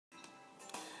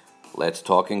Let's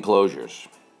talk enclosures.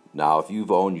 Now, if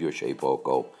you've owned your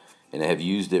Shapeoko and have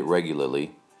used it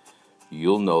regularly,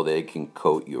 you'll know that it can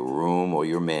coat your room or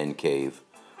your man cave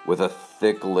with a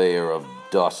thick layer of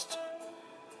dust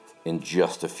in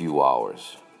just a few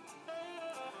hours.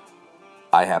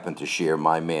 I happen to share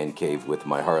my man cave with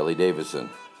my Harley Davidson,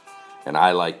 and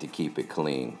I like to keep it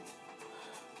clean.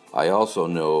 I also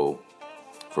know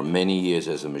from many years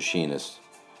as a machinist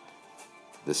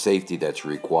the safety that's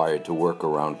required to work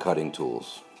around cutting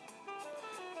tools.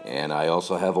 And I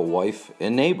also have a wife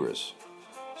and neighbors,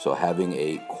 so having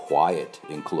a quiet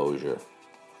enclosure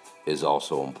is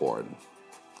also important.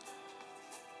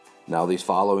 Now, these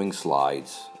following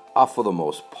slides are for the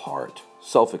most part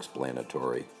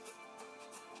self-explanatory.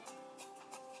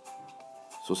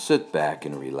 So sit back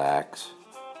and relax,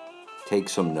 take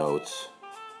some notes,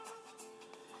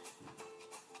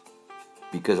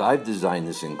 because I've designed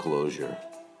this enclosure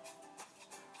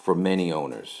for many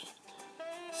owners.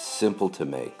 Simple to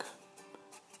make,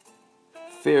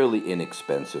 fairly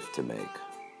inexpensive to make.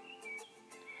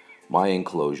 My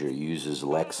enclosure uses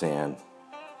Lexan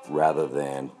rather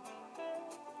than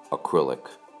acrylic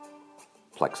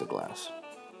plexiglass.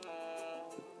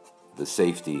 The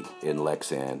safety in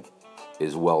Lexan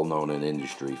is well known in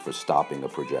industry for stopping a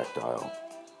projectile.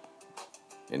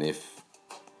 And if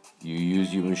you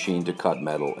use your machine to cut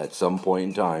metal, at some point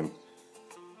in time,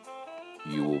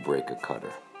 you will break a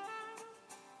cutter.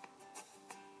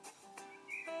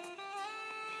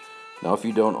 Now, if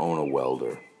you don't own a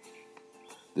welder,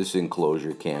 this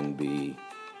enclosure can be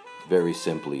very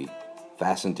simply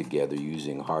fastened together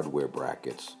using hardware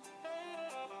brackets.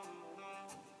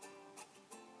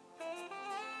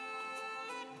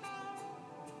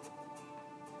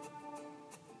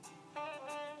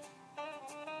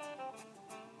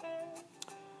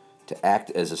 To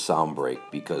act as a sound break,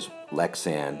 because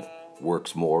Lexan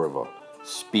works more of a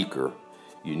speaker,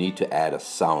 you need to add a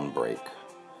sound break.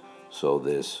 So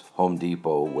this Home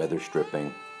Depot weather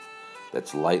stripping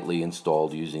that's lightly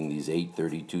installed using these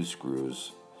 832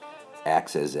 screws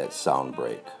acts as that sound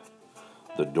break.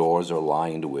 The doors are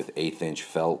lined with 1/8-inch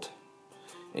felt,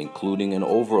 including an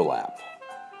overlap.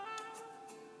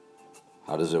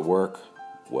 How does it work?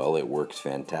 Well, it works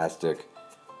fantastic.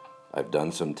 I've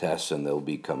done some tests and they'll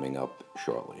be coming up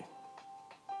shortly.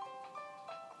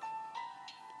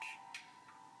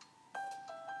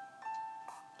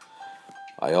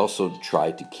 I also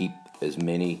try to keep as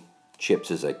many chips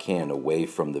as I can away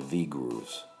from the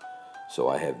V-grooves. So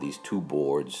I have these two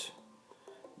boards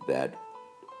that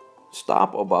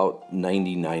stop about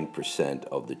 99%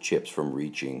 of the chips from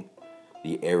reaching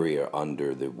the area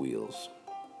under the wheels.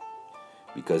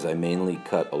 Because I mainly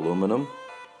cut aluminum,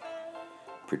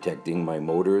 protecting my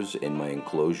motors and my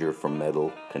enclosure from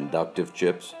metal conductive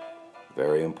chips,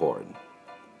 very important.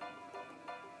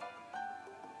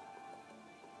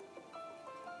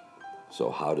 So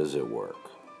how does it work?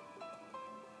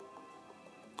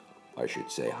 I should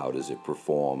say, how does it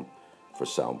perform for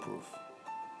soundproof?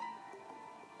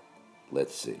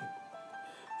 Let's see.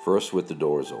 First, with the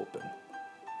doors open.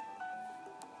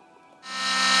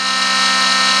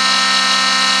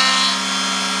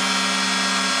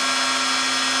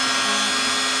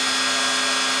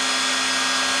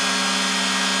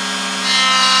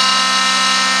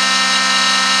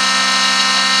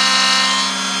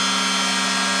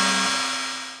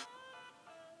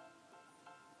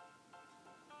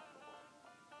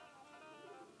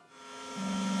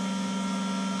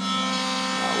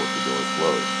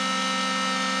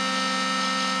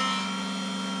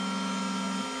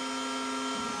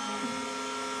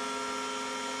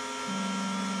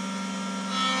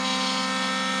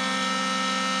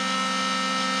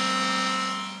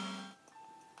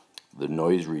 The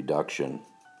noise reduction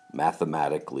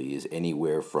mathematically is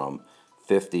anywhere from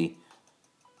 50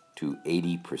 to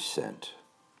 80%.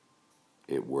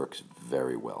 It works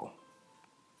very well.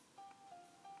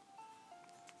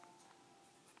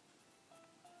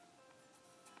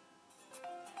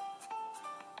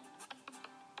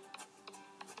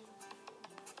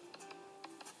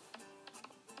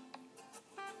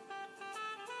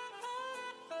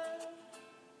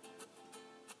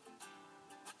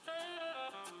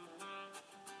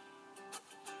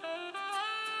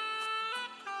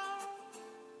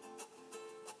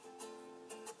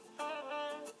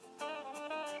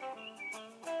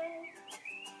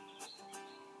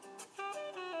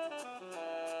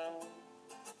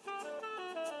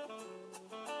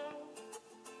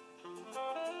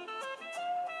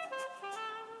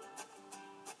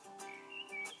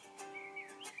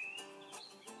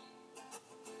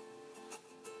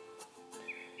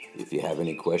 If you have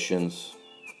any questions,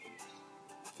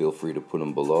 feel free to put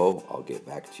them below. I'll get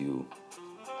back to you